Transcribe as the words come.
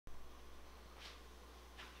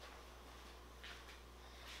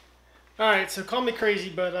Alright, so call me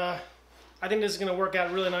crazy, but I think this is going to work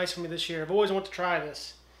out really nice for me this year. I've always wanted to try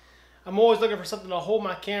this. I'm always looking for something to hold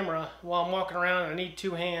my camera while I'm walking around, and I need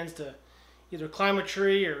two hands to either climb a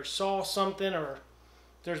tree or saw something, or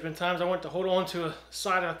there's been times I want to hold on to a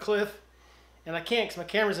side of a cliff, and I can't because my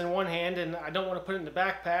camera's in one hand, and I don't want to put it in the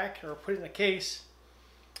backpack or put it in a case.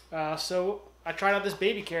 So I tried out this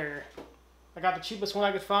baby carrier. I got the cheapest one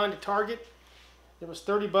I could find at Target. It was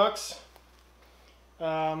 30 bucks.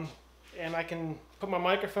 And I can put my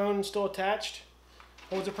microphone still attached.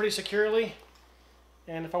 Holds it pretty securely.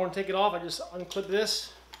 And if I want to take it off, I just unclip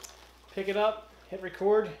this, pick it up, hit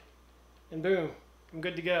record, and boom, I'm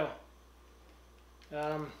good to go.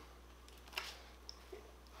 It's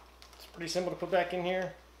pretty simple to put back in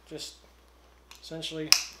here. Just essentially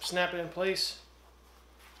snap it in place.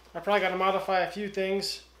 I probably got to modify a few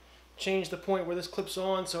things, change the point where this clips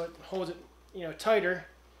on so it holds it, tighter.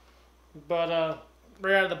 But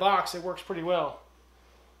right out of the box, it works pretty well.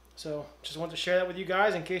 So just wanted to share that with you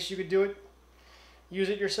guys in case you could do it. Use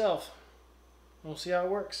it yourself. We'll see how it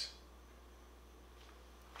works.